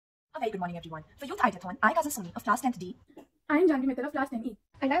A very good morning, everyone. For Youth Ideathon, I, Cousin Soni of Class 10th D, I am Janvi Mittal of Class 10E.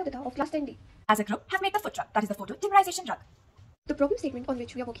 And I, Udita of Class 10D. as a group, have made the Phot Rug, that is the photo dimmerization rug. The problem statement on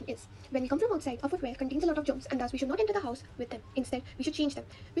which we are working is, when we come from outside, our footwear contains a lot of germs and thus we should not enter the house with them. Instead, we should change them,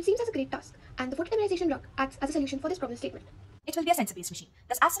 which seems as a great task, and the photo dimmerization rug acts as a solution for this problem statement. It will be a sensor-based machine.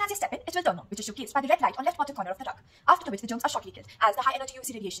 Thus, as soon as you step in, it will turn on, which is showcased by the red light on left bottom corner of the rug. After which, the germs are shortly killed, as the high-energy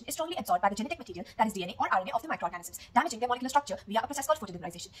UVC radiation is strongly absorbed by the genetic material, that is DNA or RNA of the microorganisms, damaging their molecular structure via a process called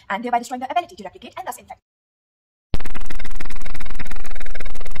photodimerization, and thereby destroying their ability to replicate and thus infect.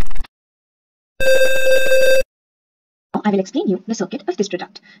 Now I will explain you the circuit of this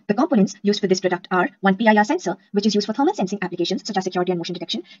product. The components used for this product are one PIR sensor, which is used for thermal sensing applications such as security and motion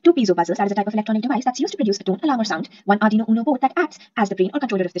detection, two piezo buzzers, that is a type of electronic device that's used to produce a tone, alarm, or sound, one Arduino Uno board that acts as the brain or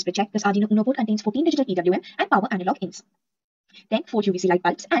controller of this project. This Arduino Uno board contains 14 digital PWM and power analog ins. Then 4 UVC light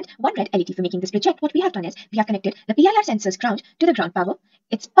bulbs and one red LED. For making this project, what we have done is we have connected the PIR sensor's ground to the ground power,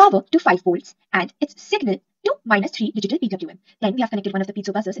 its power to 5 volts, and its signal to -3 digital PWM. Then we have connected one of the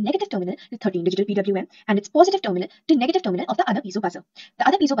piezo buzzers in negative terminal to 13 digital PWM and its positive terminal to negative terminal of the other piezo buzzer. The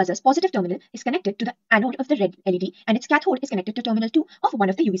other piezo buzzer's positive terminal is connected to the anode of the red LED and its cathode is connected to terminal 2 of one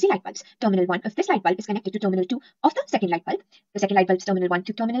of the UVC light bulbs. Terminal 1 of this light bulb is connected to terminal 2 of the second light bulb. The second light bulb's terminal 1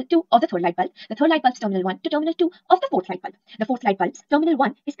 to terminal 2 of the third light bulb. The third light bulb's terminal 1 to terminal 2 of the fourth light bulb. The fourth light bulb's terminal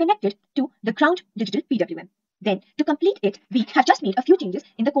 1 is connected to the ground digital PWM. Then, to complete it, we have just made a few changes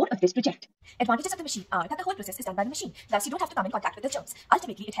in the code of this project. Advantages of the machine are that the whole process is done by the machine, thus you don't have to come in contact with the germs.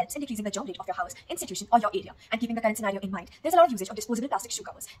 Ultimately, it helps in decreasing the germ rate of your house, institution, or your area. And keeping the current scenario in mind, there's a lot of usage of disposable plastic shoe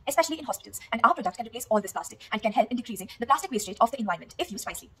covers, especially in hospitals, and our product can replace all this plastic and can help in decreasing the plastic waste rate of the environment if used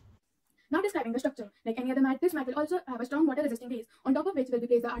wisely. Now describing the structure. Like any other mat, this mat will also have a strong water resisting base, on top of which will be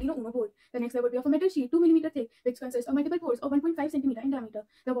placed the Arduino Uno board. The next layer would be of a metal sheet 2 mm thick, which consists of multiple pores of 1.5 cm in diameter.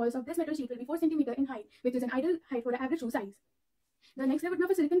 The walls of this metal sheet will be 4 cm in height, which is an ideal height for an average shoe size. The next layer would be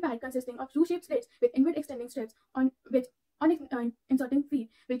of a silicon pad consisting of shoe-shaped slits with inward extending strips on which, inserting feed,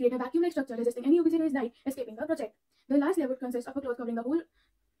 will create a vacuum-like structure resisting any UVC rays light escaping the project. The last layer would consist of a cloth covering the whole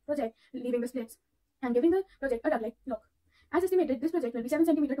project, leaving the slits and giving the project a rug-like look. As estimated, this project will be 7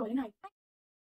 cm tall in height.